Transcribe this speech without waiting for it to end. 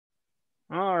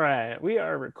All right, we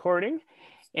are recording.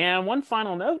 And one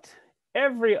final note,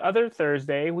 every other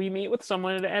Thursday, we meet with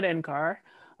someone at NCAR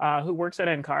who works at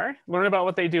NCAR, learn about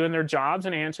what they do in their jobs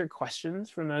and answer questions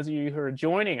from those of you who are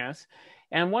joining us.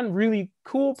 And one really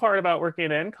cool part about working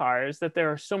at NCAR is that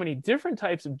there are so many different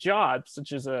types of jobs,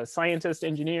 such as a scientist,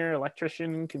 engineer,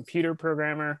 electrician, computer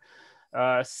programmer,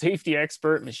 safety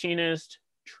expert, machinist,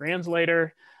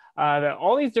 translator, that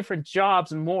all these different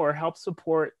jobs and more help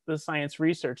support the science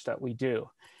research that we do.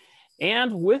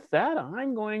 And with that,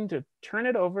 I'm going to turn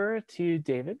it over to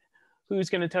David,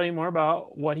 who's going to tell you more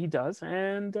about what he does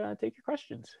and take your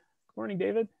questions. Good morning,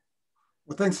 David.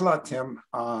 Well, thanks a lot, Tim.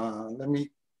 Let me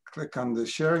click on the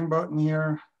sharing button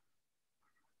here.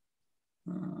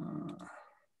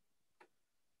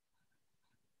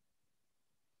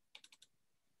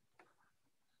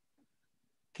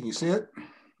 Can you see it?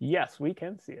 Yes, we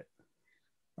can see it.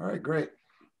 All right, great.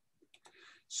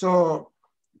 So,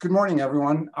 good morning,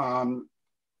 everyone.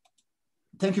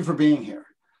 Thank you for being here.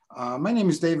 My name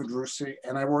is David Russi,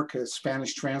 and I work as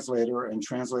Spanish translator and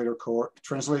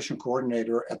translation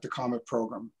coordinator at the COMET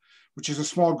program, which is a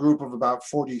small group of about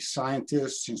 40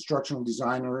 scientists, instructional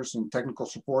designers, and technical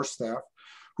support staff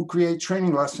who create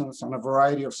training lessons on a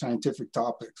variety of scientific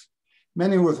topics,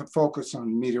 many with a focus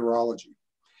on meteorology.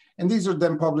 And these are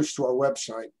then published to our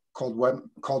website called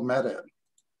MedEd.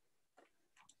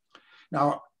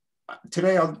 Now,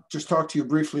 today I'll just talk to you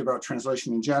briefly about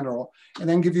translation in general, and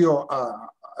then give you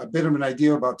a bit of an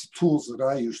idea about the tools that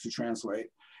I use to translate.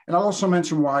 And I'll also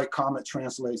mention why COMET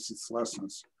translates its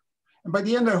lessons. And by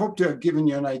the end, I hope to have given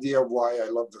you an idea of why I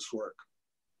love this work.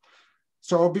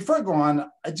 So before I go on,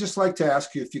 I'd just like to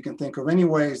ask you if you can think of any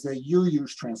ways that you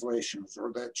use translations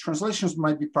or that translations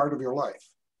might be part of your life.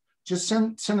 Just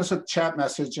send us a chat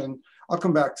message and I'll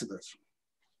come back to this.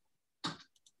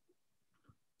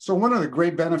 So one of the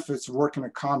great benefits of working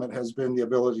at COMET has been the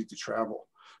ability to travel.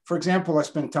 For example, I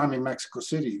spent time in Mexico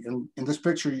City. In this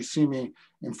picture, you see me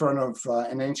in front of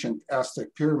an ancient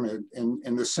Aztec pyramid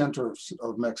in the center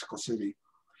of Mexico City.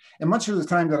 And much of the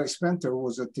time that I spent there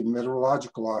was at the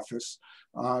meteorological office.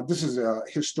 This is a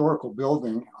historical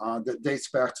building that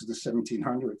dates back to the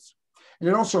 1700s. And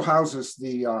it also houses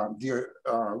the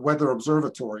weather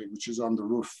observatory, which is on the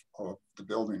roof of the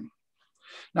building.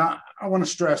 Now, I want to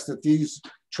stress that these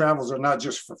travels are not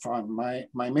just for fun.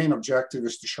 My main objective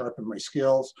is to sharpen my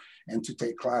skills and to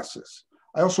take classes.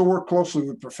 I also work closely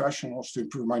with professionals to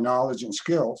improve my knowledge and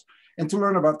skills and to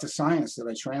learn about the science that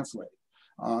I translate.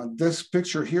 This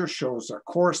picture here shows a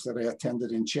course that I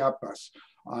attended in Chiapas,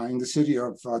 in the city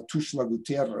of Tuxtla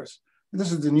Gutierrez. And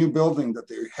this is the new building that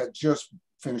they had just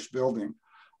finished building.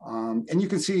 And you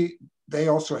can see they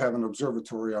also have an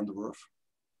observatory on the roof.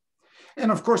 And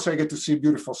of course, I get to see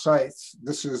beautiful sights.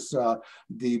 This is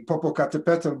the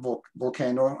Popocatépetl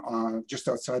volcano just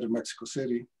outside of Mexico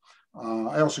City.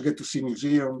 I also get to see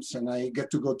museums and I get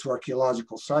to go to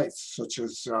archaeological sites such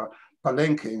as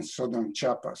Palenque in southern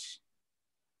Chiapas.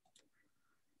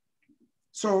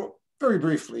 So very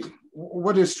briefly,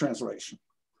 what is translation?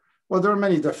 Well, there are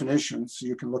many definitions.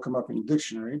 You can look them up in the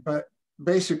dictionary, but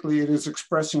basically it is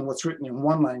expressing what's written in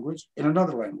one language in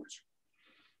another language.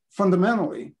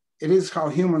 Fundamentally, it is how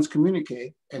humans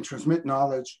communicate and transmit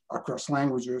knowledge across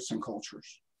languages and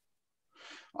cultures.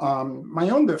 My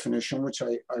own definition, which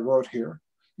I wrote here,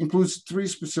 includes 3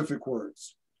 specific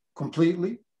words: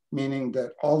 completely, meaning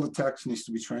that all the text needs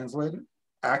to be translated;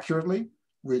 accurately,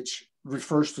 which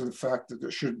refers to the fact that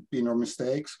there should be no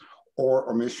mistakes or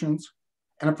omissions;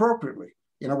 and appropriately,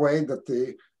 in a way that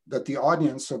the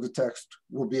audience of the text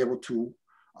will be able to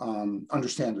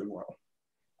understand it well.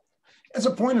 As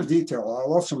a point of detail,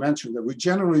 I'll also mention that we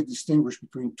generally distinguish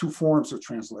between 2 forms of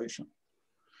translation: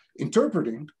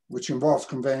 interpreting, which involves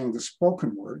conveying the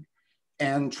spoken word,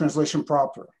 and translation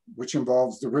proper, which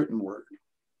involves the written word.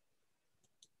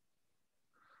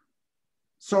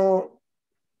 So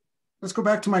let's go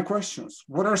back to my questions.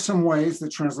 What are some ways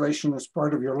that translation is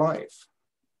part of your life?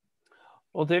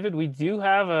 Well, David, we do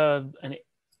have a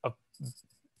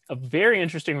very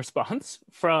interesting response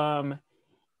from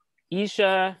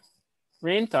Isha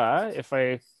Renta, if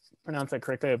I pronounce that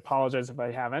correctly. I apologize if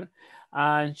I haven't.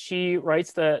 She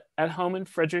writes that at home in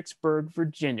Fredericksburg,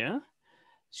 Virginia,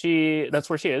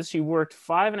 that's where she is. She worked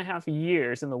 5.5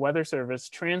 years in the weather service,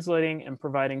 translating and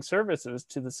providing services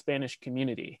to the Spanish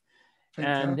community.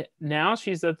 And now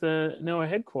she's at the NOAA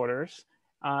headquarters,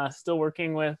 still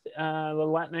working with the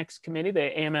Latinx committee,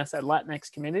 the AMS at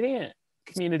Latinx committee.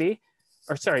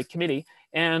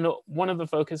 And one of the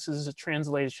focuses is a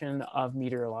translation of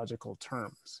meteorological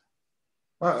terms.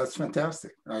 Wow, that's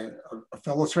fantastic. A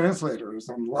fellow translator is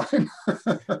on the line.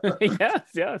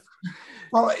 Yes.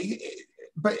 Well,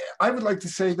 but I would like to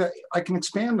say that I can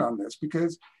expand on this,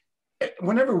 because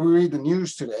whenever we read the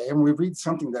news today and we read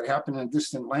something that happened in a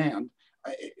distant land,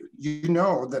 you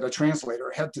know that a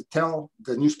translator had to tell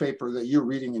the newspaper that you're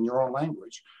reading in your own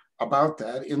language about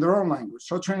that in their own language.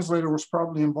 So a translator was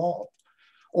probably involved.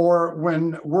 Or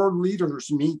when world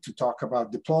leaders meet to talk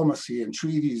about diplomacy and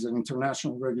treaties and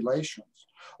international regulations,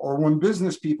 or when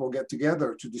business people get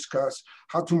together to discuss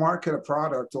how to market a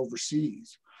product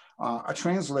overseas, a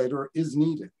translator is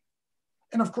needed.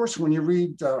 And of course, when you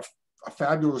read a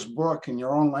fabulous book in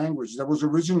your own language that was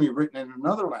originally written in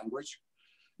another language,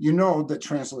 you know that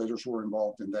translators were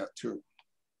involved in that too.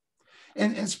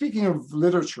 And speaking of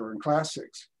literature and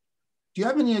classics, do you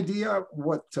have any idea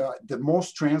what the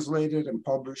most translated and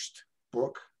published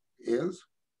book is?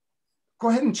 Go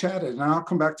ahead and chat it, and I'll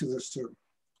come back to this too.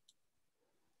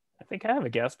 I think I have a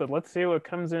guess, but let's see what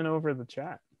comes in over the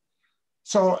chat.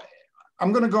 So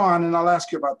I'm going to go on, and I'll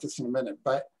ask you about this in a minute.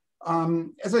 But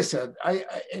as I said,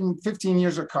 in 15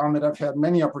 years at COMET, I've had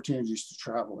many opportunities to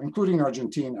travel, including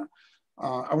Argentina.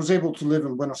 I was able to live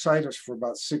in Buenos Aires for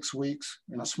about 6 weeks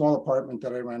in a small apartment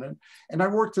that I rented. And I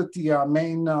worked at the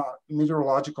main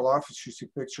meteorological office you see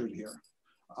pictured here.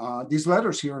 These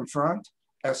letters here in front,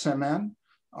 SMN,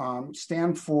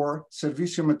 stand for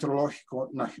Servicio Meteorológico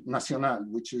Nacional,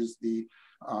 which is the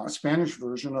Spanish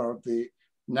version of the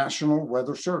National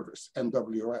Weather Service,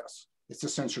 NWS. It's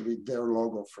essentially their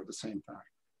logo for the same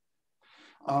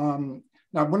time.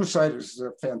 Now, Buenos Aires is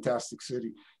a fantastic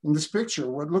city. In this picture,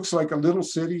 what looks like a little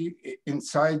city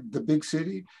inside the big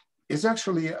city is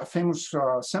actually a famous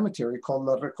cemetery called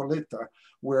La Recoleta,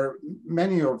 where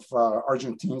many of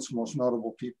Argentina's most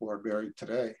notable people are buried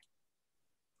today.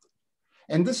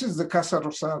 And this is the Casa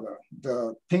Rosada,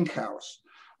 the pink house.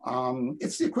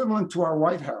 It's the equivalent to our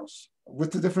White House,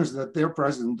 with the difference that their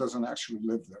president doesn't actually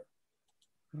live there.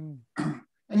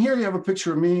 And here you have a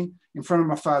picture of me in front of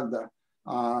Mafalda.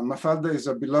 Mafalda is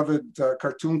a beloved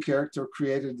cartoon character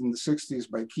created in the 60s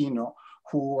by Kino,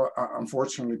 who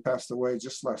unfortunately passed away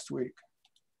just last week.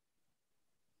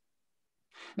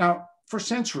 Now, for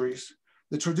centuries,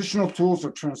 the traditional tools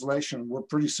of translation were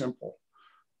pretty simple.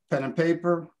 Pen and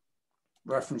paper,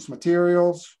 reference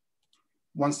materials.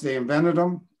 Once they invented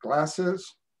them,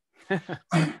 glasses.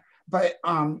 But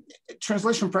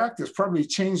translation practice probably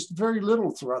changed very little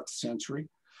throughout the century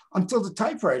until the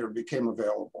typewriter became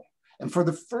available. And for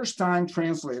the first time,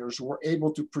 translators were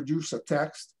able to produce a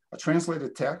text, a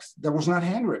translated text that was not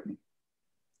handwritten.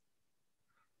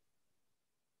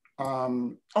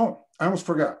 Oh, I almost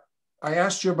forgot. I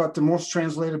asked you about the most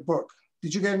translated book.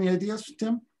 Did you get any ideas,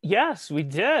 Tim? Yes, we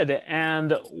did.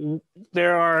 And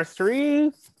there are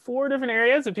 3, 4 different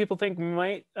areas that people think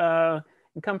might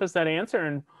encompass that answer.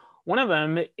 And one of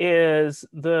them is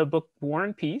the book War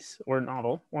and Peace, or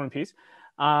novel, War and Peace,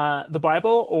 the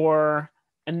Bible, or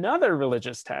another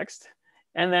religious text.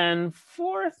 And then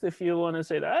 4th, if you want to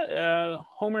say that,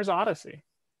 Homer's Odyssey.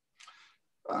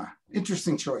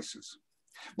 Interesting choices.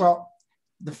 Well,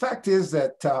 the fact is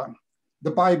that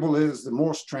the Bible is the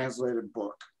most translated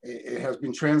book. It has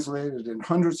been translated in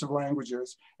hundreds of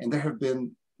languages, and there have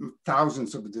been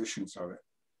thousands of editions of it.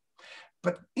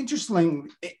 But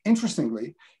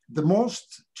interestingly, the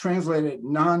most translated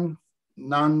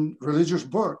non-religious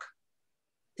book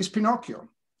is Pinocchio.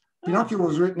 Pinocchio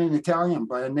was written in Italian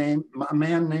by a man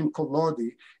named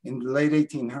Collodi in the late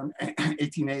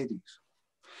 1880s.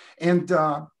 And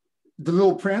The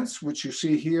Little Prince, which you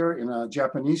see here in a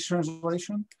Japanese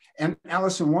translation, and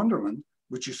Alice in Wonderland,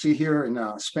 which you see here in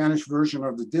a Spanish version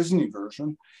of the Disney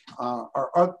version,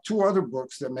 are 2 other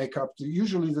books that make up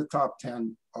usually the top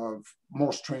 10 of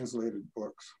most translated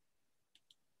books.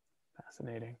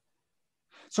 Fascinating.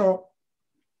 So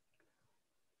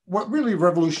what really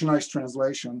revolutionized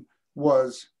translation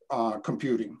was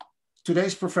computing.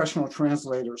 Today's professional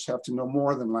translators have to know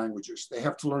more than languages. They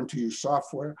have to learn to use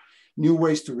software, new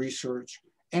ways to research,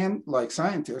 and like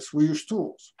scientists, we use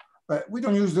tools. But we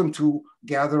don't use them to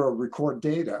gather or record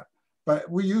data, but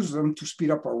we use them to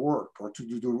speed up our work or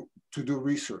to do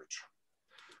research.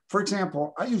 For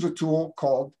example, I use a tool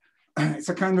called,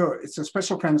 it's a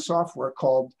special kind of software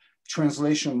called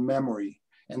translation memory.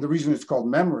 And the reason it's called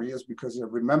memory is because it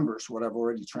remembers what I've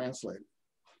already translated.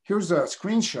 Here's a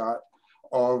screenshot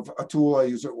of a tool I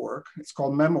use at work. It's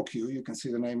called MemoQ. You can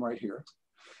see the name right here.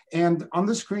 And on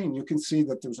the screen, you can see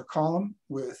that there's a column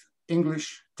with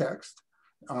English text.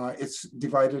 It's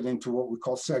divided into what we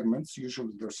call segments.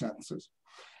 Usually they're sentences.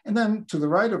 And then to the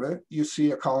right of it, you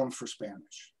see a column for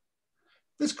Spanish.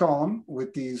 This column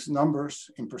with these numbers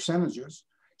in percentages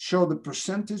show the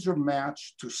percentage of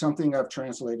match to something I've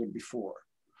translated before.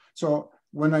 So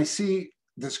when I see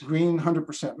this green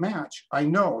 100% match, I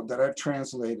know that I've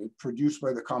translated produced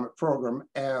by the COMET program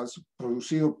as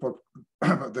producido por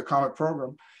the COMET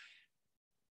program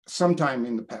sometime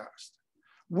in the past.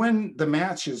 When the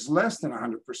match is less than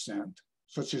 100%,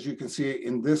 such as you can see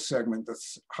in this segment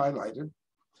that's highlighted,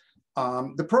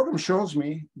 the program shows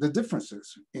me the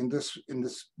differences in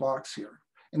this box here.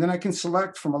 And then I can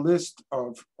select from a list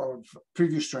of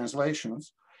previous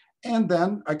translations, and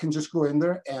then I can just go in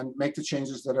there and make the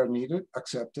changes that are needed,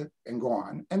 accept it, and go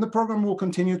on. And the program will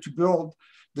continue to build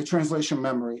the translation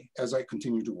memory as I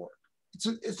continue to work.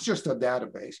 It's just a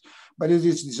database, but it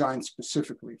is designed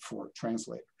specifically for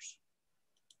translators.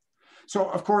 So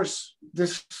of course,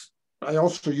 I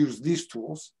also use these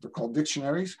tools. They're called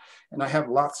dictionaries, and I have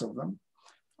lots of them.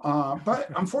 But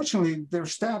unfortunately, they're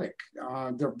static.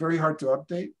 They're very hard to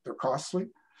update. They're costly.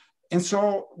 And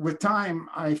so with time,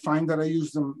 I find that I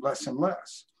use them less and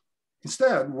less.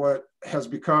 Instead, what has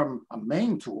become a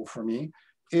main tool for me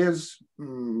is,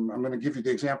 I'm going to give you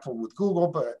the example with Google,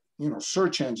 but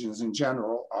search engines in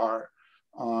general are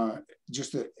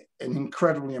just an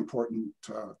incredibly important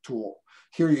tool.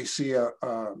 Here you see a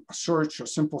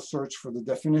simple search for the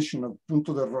definition of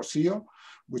punto de Rocío,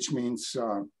 which means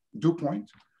dew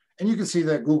point. And you can see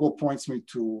that Google points me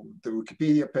to the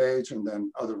Wikipedia page and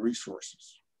then other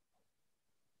resources.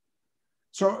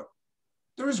 So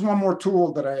there is one more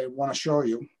tool that I want to show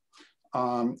you,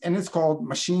 and it's called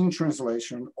machine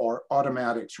translation or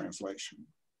automatic translation.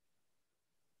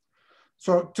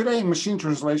 So today, machine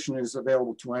translation is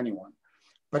available to anyone,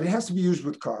 but it has to be used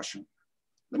with caution.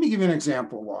 Let me give you an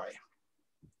example why.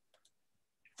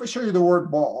 If I show you the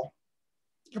word ball,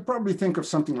 you'll probably think of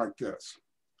something like this,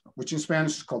 which in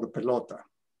Spanish is called a pelota.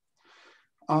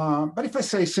 But if I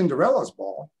say Cinderella's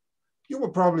ball, you will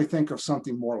probably think of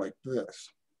something more like this.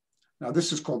 Now,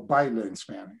 this is called baile in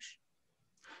Spanish.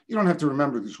 You don't have to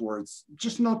remember these words,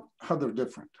 just note how they're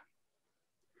different.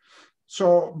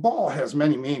 So ball has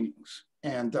many meanings.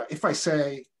 And if I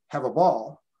say have a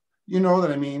ball, you know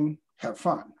that I mean have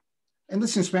fun. And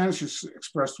this in Spanish is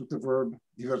expressed with the verb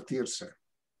divertirse.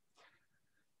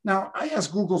 Now, I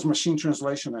asked Google's machine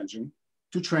translation engine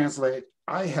to translate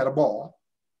I had a ball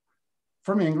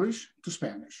from English to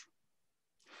Spanish.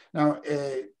 Now,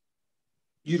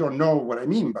 you don't know what I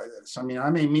mean by this. I mean, I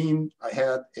may mean I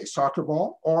had a soccer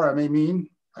ball, or I may mean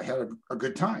I had a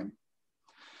good time.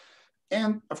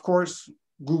 And of course,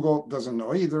 Google doesn't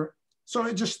know either. So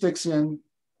it just sticks in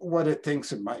what it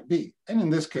thinks it might be. And in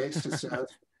this case, it says,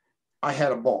 I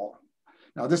had a ball.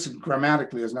 Now, this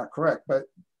grammatically is not correct, but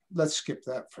let's skip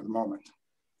that for the moment.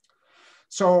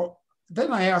 So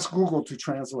then I asked Google to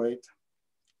translate,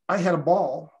 I had a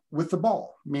ball with the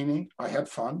ball, meaning I had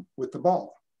fun with the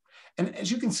ball. And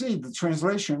as you can see, the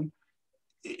translation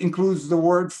includes the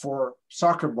word for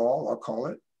soccer ball, I'll call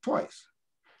it, twice.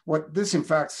 What this in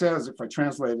fact says, if I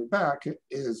translate it back,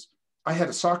 is I had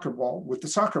a soccer ball with the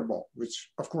soccer ball,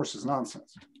 which of course is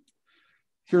nonsense.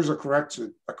 Here's a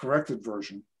corrected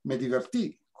version, me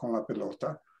divertí con la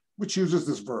pelota, which uses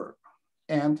this verb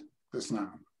and this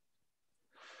noun.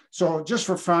 So just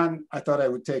for fun, I thought I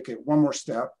would take it one more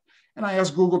step, and I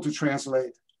asked Google to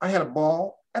translate, I had a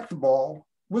ball at the ball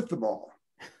with the ball.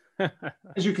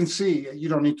 As you can see, you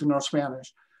don't need to know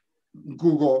Spanish.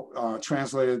 Google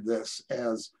translated this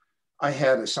as, I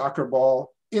had a soccer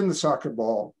ball in the soccer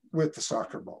ball with the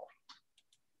soccer ball.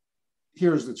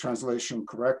 Here's the translation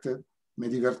corrected. Me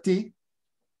divertí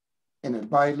en el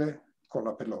baile con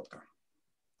la pelota.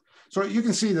 So you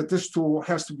can see that this tool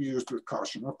has to be used with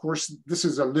caution. Of course, this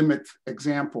is a limit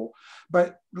example,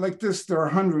 but like this, there are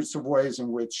hundreds of ways in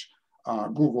which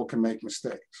Google can make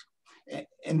mistakes.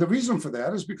 And the reason for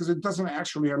that is because it doesn't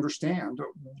actually understand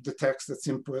the text that's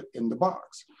input in the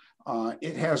box.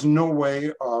 It has no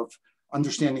way of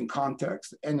understanding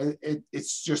context, and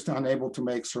it's just unable to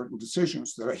make certain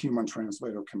decisions that a human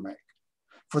translator can make.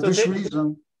 For this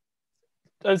reason,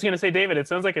 I was going to say, David, it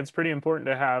sounds like it's pretty important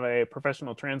to have a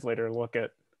professional translator look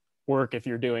at work if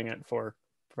you're doing it for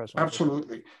professional.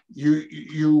 Absolutely.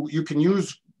 You can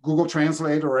use Google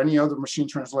Translate or any other machine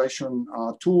translation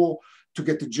tool to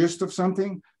get the gist of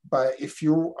something. But if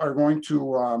you are going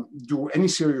to do any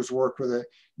serious work with it,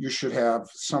 you should have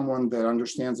someone that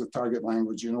understands the target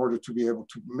language in order to be able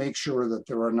to make sure that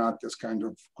there are not this kind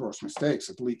of gross mistakes,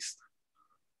 at least.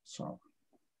 So,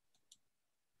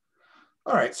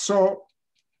 all right, so,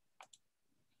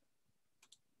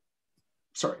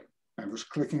 sorry, I was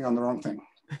clicking on the wrong thing.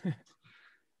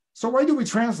 So why do we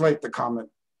translate the COMET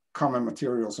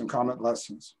materials and COMET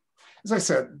lessons? As I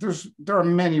said, there are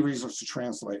many reasons to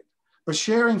translate, but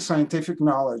sharing scientific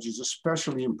knowledge is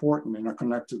especially important in a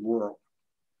connected world.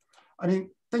 I mean,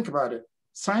 think about it.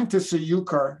 Scientists at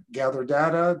UCAR gather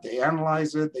data, they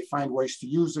analyze it, they find ways to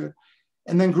use it.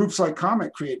 And then groups like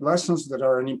COMET create lessons that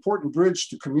are an important bridge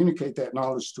to communicate that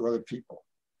knowledge to other people.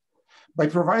 By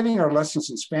providing our lessons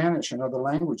in Spanish and other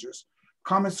languages,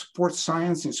 COMET supports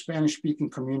science in Spanish-speaking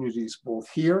communities, both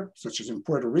here, such as in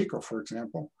Puerto Rico, for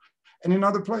example, and in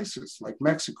other places like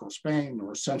Mexico, Spain,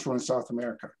 or Central and South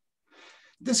America.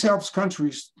 This helps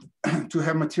countries to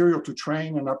have material to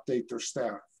train and update their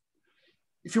staff.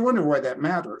 If you wonder why that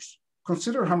matters,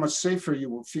 consider how much safer you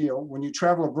will feel when you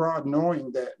travel abroad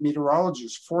knowing that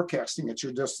meteorologists forecasting at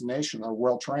your destination are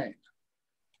well-trained.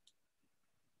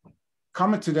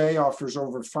 COMET today offers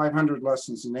over 500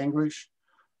 lessons in English,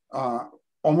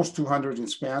 almost 200 in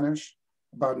Spanish,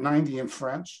 about 90 in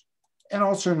French, and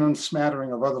also in a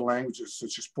smattering of other languages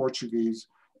such as Portuguese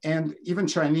and even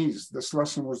Chinese. This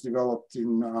lesson was developed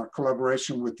in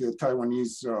collaboration with the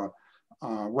Taiwanese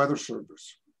Weather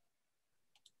Service.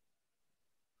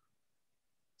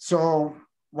 So,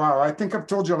 wow, I think I've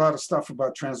told you a lot of stuff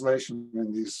about translation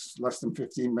in these less than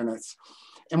 15 minutes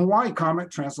and why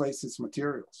COMET translates its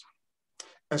materials.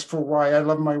 As for why I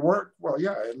love my work, well,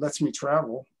 yeah, it lets me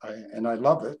travel and I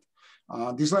love it.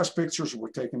 These last pictures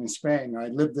were taken in Spain. I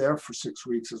lived there for 6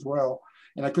 weeks as well.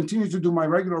 And I continue to do my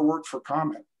regular work for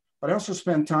COMET, but I also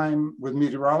spend time with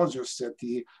meteorologists at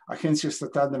the Agencia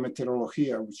Estatal de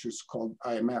Meteorología, which is called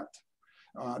IMET.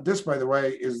 This, by the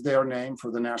way, is their name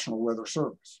for the National Weather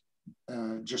Service,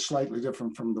 just slightly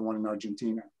different from the one in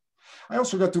Argentina. I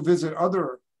also got to visit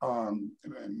other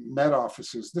Met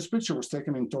offices. This picture was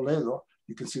taken in Toledo.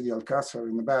 You can see the Alcázar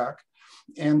in the back.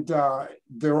 And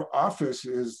their office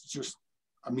is just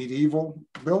a medieval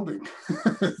building.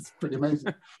 It's pretty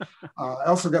amazing. I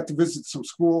also got to visit some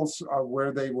schools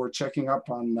where they were checking up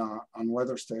on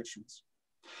weather stations.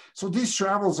 So these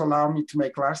travels allow me to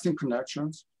make lasting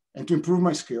connections and to improve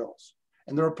my skills.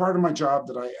 And they're a part of my job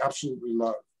that I absolutely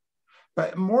love.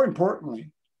 But more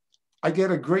importantly, I get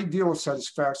a great deal of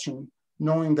satisfaction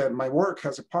knowing that my work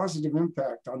has a positive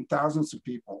impact on thousands of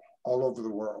people all over the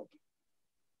world.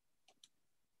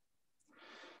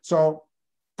 So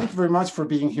thank you very much for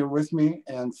being here with me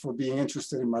and for being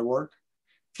interested in my work.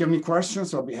 If you have any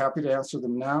questions, I'll be happy to answer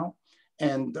them now.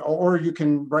 Or you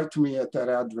can write to me at that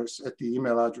address, at the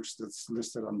email address that's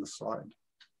listed on the slide.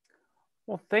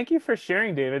 Well, thank you for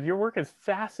sharing, David. Your work is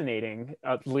fascinating,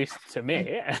 at least to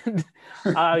me. And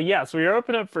yes, we are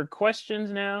open up for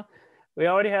questions now. We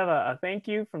already have a thank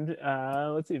you from,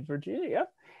 let's see, Virginia.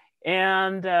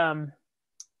 And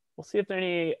we'll see if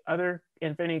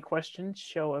any questions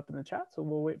show up in the chat. So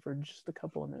we'll wait for just a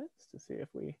couple of minutes to see if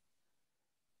we.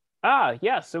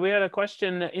 Yes. So we had a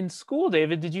question in school,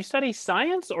 David. Did you study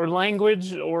science or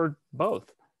language or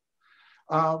both?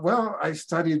 Well, I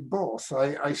studied both.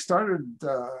 I started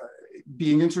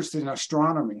being interested in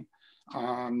astronomy,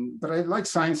 but I like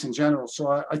science in general.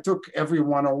 So I took every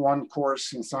 101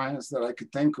 course in science that I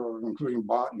could think of, including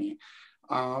botany.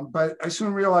 But I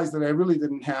soon realized that I really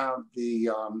didn't have the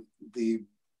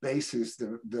basis,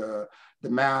 the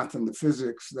math and the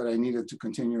physics that I needed to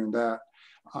continue in that.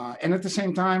 And at the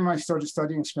same time, I started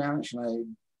studying Spanish and I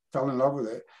fell in love with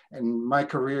it. And my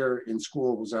career in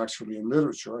school was actually in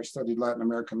literature. I studied Latin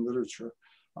American literature.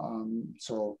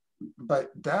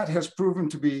 But that has proven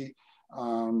to be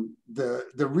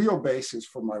the real basis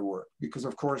for my work, because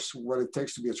of course, what it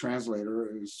takes to be a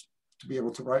translator is to be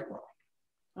able to write well.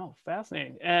 Oh,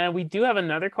 fascinating. We do have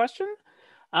another question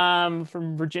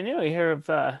from Virginia. We hear of,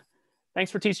 thanks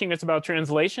for teaching us about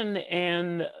translation.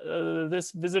 And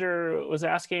this visitor was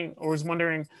asking or was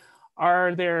wondering,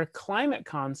 are there climate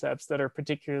concepts that are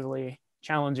particularly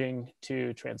challenging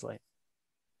to translate?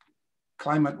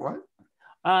 Climate what?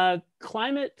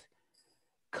 Climate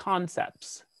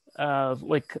concepts,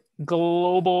 like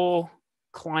global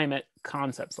climate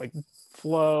concepts, like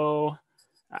flow.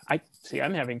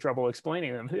 I'm having trouble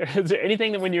explaining them. Is there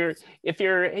anything that you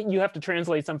have to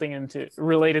translate something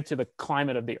related to the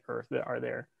climate of the Earth, are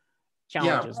there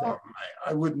challenges there?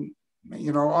 I wouldn't,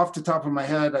 off the top of my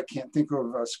head, I can't think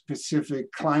of a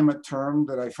specific climate term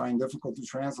that I find difficult to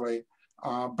translate,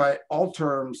 but all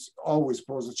terms always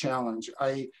pose a challenge.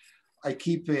 I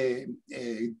keep a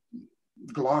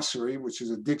glossary, which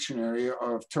is a dictionary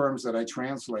of terms that I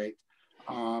translate.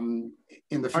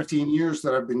 In the 15 years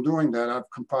that I've been doing that, I've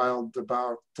compiled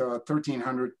about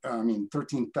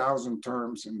 13,000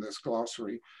 terms in this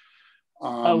glossary.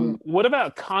 What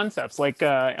about concepts like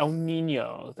El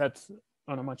Nino? That's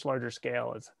on a much larger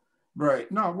scale. Right.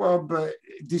 No, well, but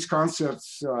these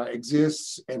concepts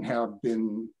exist and have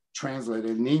been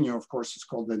translated. El Nino, of course, is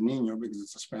called El Nino because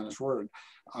it's a Spanish word.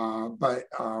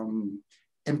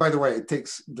 And by the way, it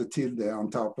takes the tilde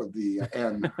on top of the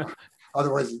N.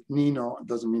 Otherwise, Nino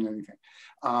doesn't mean anything.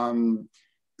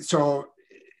 So,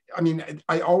 I mean,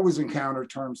 I always encounter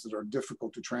terms that are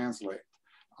difficult to translate.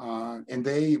 And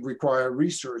they require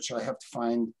research. I have to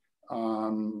find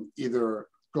either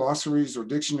glossaries or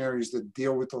dictionaries that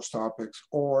deal with those topics,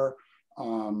 or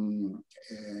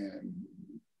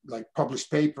like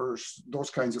published papers, those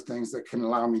kinds of things that can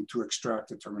allow me to extract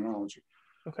the terminology.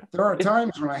 Okay. There are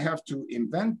times when I have to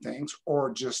invent things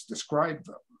or just describe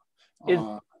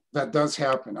them. That does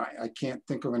happen. I can't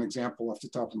think of an example off the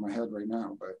top of my head right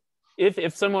now, but if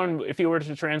you were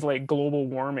to translate global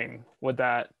warming, would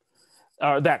that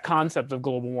concept of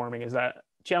global warming, is that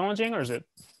challenging, or is it?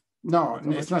 No,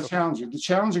 it's not challenging. The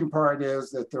challenging part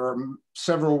is that there are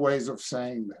several ways of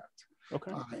saying that.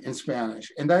 Okay. In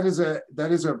Spanish, and that is a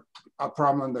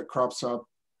problem that crops up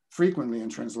frequently in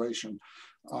translation.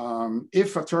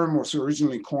 If a term was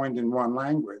originally coined in one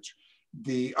language,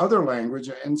 the other language,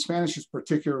 and Spanish is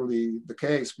particularly the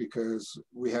case because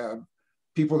we have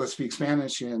people that speak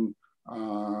Spanish in,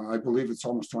 I believe it's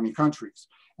almost 20 countries.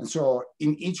 And so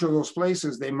in each of those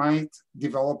places, they might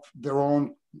develop their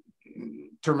own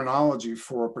terminology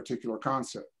for a particular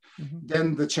concept. Mm-hmm.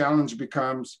 Then the challenge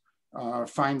becomes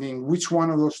finding which one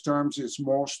of those terms is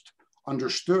most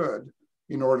understood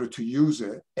in order to use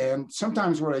it. And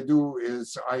sometimes what I do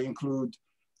is I include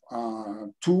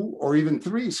 2 or even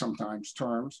 3 sometimes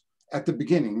terms at the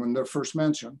beginning when they're first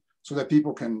mentioned, so that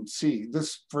people can see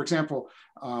this. For example,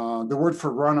 the word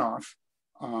for runoff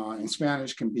in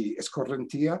Spanish can be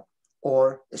escorrentía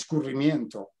or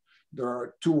escurrimiento. There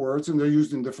are 2 words and they're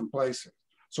used in different places.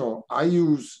 So I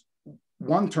use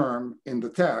one term in the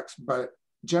text, but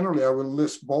generally I will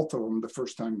list both of them the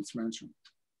first time it's mentioned.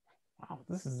 Wow,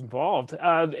 this is involved.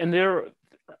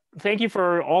 Thank you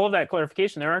for all of that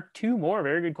clarification. There are 2 more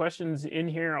very good questions in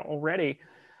here already.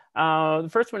 The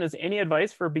first one is, any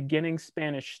advice for beginning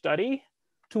Spanish study,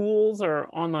 tools, or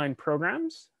online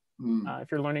programs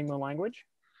if you're learning the language?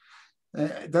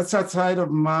 That's outside of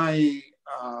my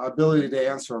ability to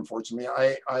answer, unfortunately.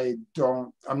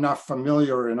 I'm not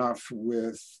familiar enough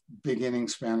with beginning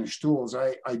Spanish tools.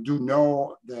 I do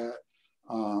know that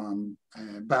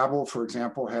Babbel, for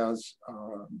example, has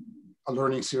a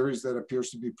learning series that appears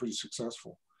to be pretty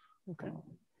successful. Okay.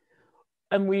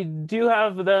 And we do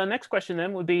have the next question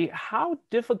then would be, how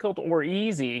difficult or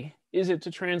easy is it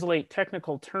to translate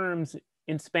technical terms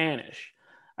in Spanish?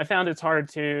 I found it's hard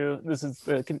to, this is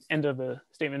the end of the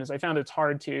statement, is I found it's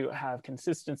hard to have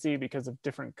consistency because of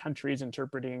different countries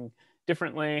interpreting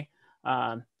differently.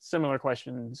 Similar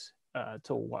questions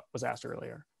to what was asked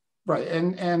earlier. Right,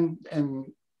 and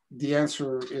the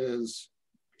answer is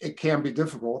it can be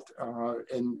difficult.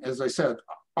 And as I said,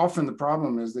 often the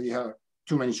problem is that you have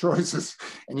too many choices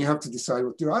and you have to decide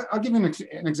what to do. I'll give you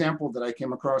an example that I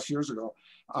came across years ago.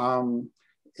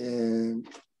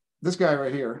 This guy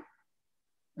right here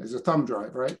is a thumb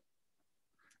drive, right?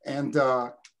 And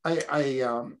I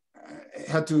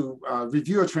had to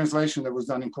review a translation that was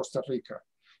done in Costa Rica.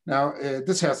 Now,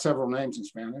 this has several names in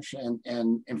Spanish,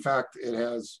 and in fact, it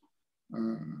has,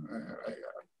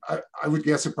 I would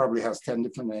guess it probably has 10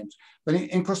 different names. But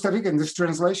in Costa Rica, in this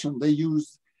translation, they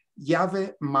used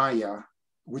llave Maya,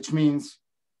 which means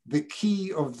the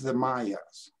key of the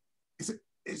Mayas.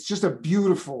 It's just a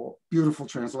beautiful, beautiful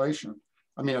translation.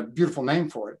 I mean, a beautiful name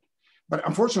for it. But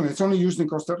unfortunately, it's only used in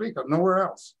Costa Rica, nowhere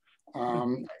else.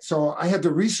 So I had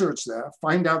to research that,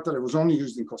 find out that it was only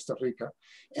used in Costa Rica,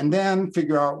 and then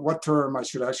figure out what term I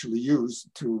should actually use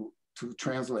to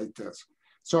translate this.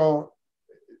 So,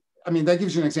 I mean, that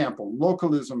gives you an example.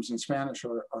 Localisms in Spanish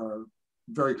are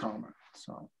very common.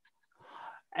 So.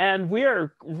 And we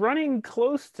are running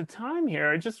close to time here.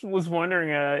 I just was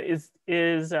wondering,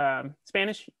 is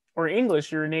Spanish or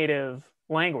English your native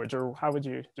language, or how would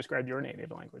you describe your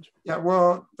native language? Yeah,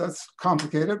 well, that's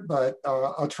complicated, but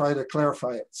I'll try to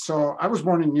clarify it. So I was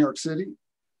born in New York City.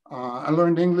 I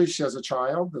learned English as a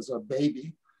child, as a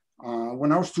baby.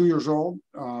 When I was 2 years old,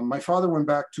 my father went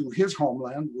back to his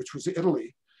homeland, which was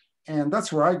Italy. And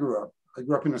that's where I grew up. I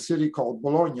grew up in a city called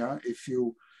Bologna. If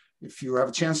you have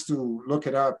a chance to look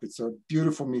it up, it's a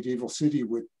beautiful medieval city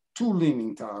with 2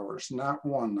 leaning towers, not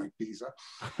one like Pisa.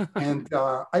 And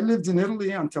I lived in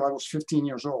Italy until I was 15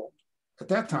 years old. At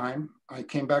that time, I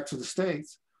came back to the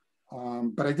States,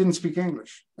 but I didn't speak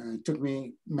English. It took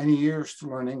me many years to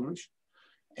learn English.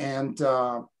 And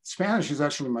Spanish is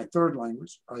actually my 3rd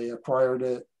language. I acquired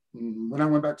it when I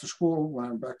went back to school, when I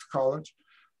went back to college.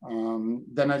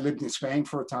 Then I lived in Spain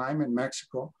for a time, in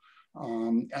Mexico.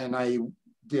 And I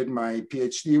did my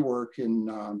PhD work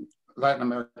in Latin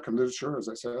American literature, as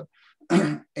I said,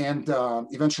 and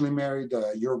eventually married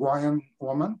a Uruguayan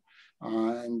woman,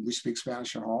 and we speak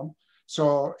Spanish at home.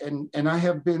 So, and I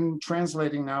have been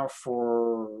translating now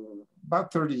for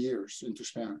about 30 years into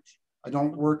Spanish. I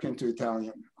don't work into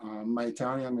Italian. My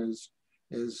Italian is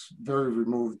very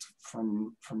removed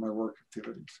from my work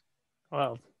activities.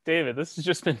 Well, David, this has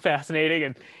just been fascinating,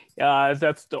 and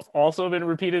that's also been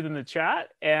repeated in the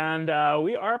chat. And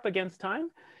we are up against time,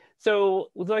 so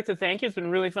we'd like to thank you. It's been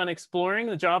really fun exploring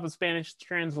the job of Spanish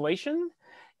translation,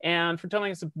 and for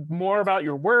telling us more about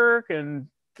your work. And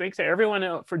thanks to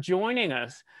everyone for joining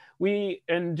us.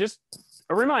 And just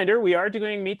a reminder, we are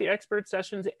doing Meet the Expert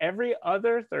sessions every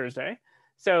other Thursday,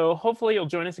 so hopefully you'll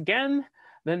join us again.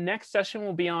 The next session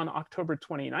will be on October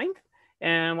 29th.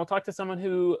 And we'll talk to someone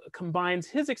who combines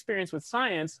his experience with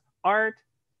science, art,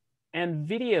 and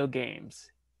video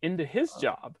games into his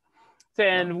job.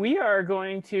 And we are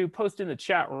going to post in the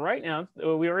chat right now.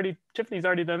 Tiffany's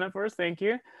already done that for us. Thank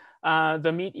you.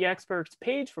 The Meet the Experts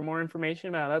page for more information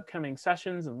about upcoming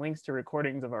sessions and links to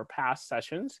recordings of our past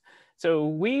sessions. So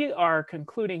we are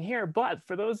concluding here, but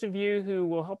for those of you who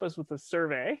will help us with the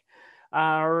survey,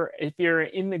 or if you're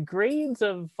in the grades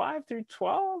of 5 through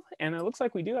 12, and it looks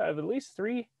like we do have at least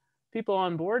 3 people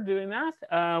on board doing that,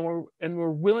 and we're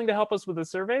willing to help us with the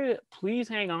survey, please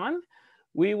hang on.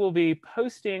 We will be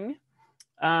posting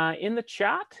in the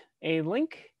chat a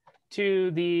link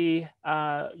to the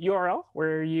URL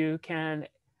where you can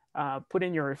put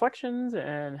in your reflections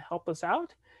and help us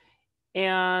out.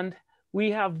 And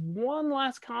we have one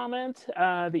last comment.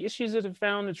 The issues that have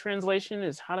found in translation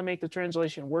is how to make the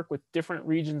translation work with different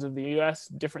regions of the US,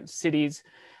 different cities,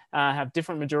 have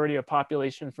different majority of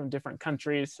population from different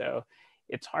countries. So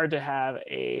it's hard to have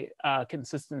a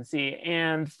consistency.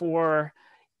 And for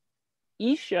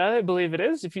Isha, I believe it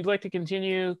is, if you'd like to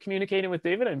continue communicating with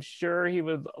David, I'm sure he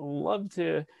would love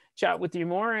to chat with you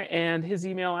more. And his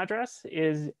email address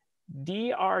is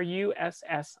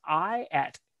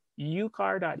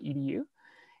drussi@ucar.edu.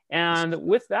 And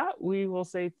with that, we will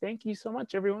say thank you so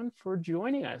much, everyone, for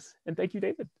joining us. And thank you,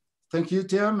 David. Thank you,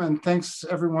 Tim. And thanks,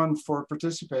 everyone, for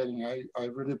participating. I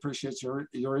really appreciate your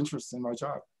interest in my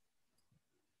job.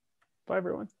 Bye,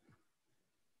 everyone.